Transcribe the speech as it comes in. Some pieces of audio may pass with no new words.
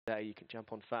way, you can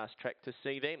jump on Fast Track to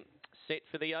see them. Set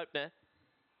for the opener.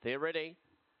 They're ready.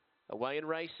 Away and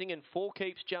racing, and Four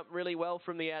Keeps jump really well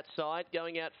from the outside.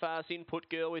 Going out fast, Input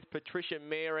Girl with Patricia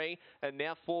Mary. And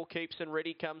now Four Keeps and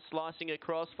Ready come slicing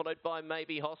across, followed by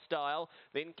Maybe Hostile.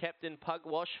 Then Captain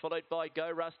Pugwash, followed by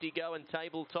Go Rusty Go and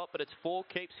Tabletop. But it's Four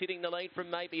Keeps hitting the lead from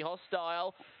Maybe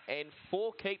Hostile. And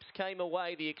Four Keeps came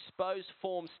away. The exposed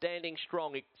form standing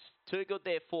strong. It's too good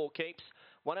there, Four Keeps.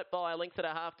 Won it by a length and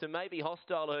a half to Maybe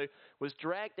Hostile, who was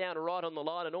dragged down right on the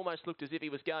line and almost looked as if he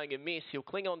was going amiss. He'll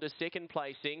cling on to second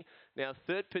placing. Now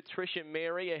third, Patricia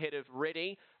Mary ahead of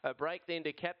Ready. A break then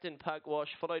to Captain Pugwash,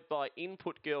 followed by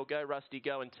Input Girl, Go Rusty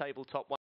Go and Tabletop.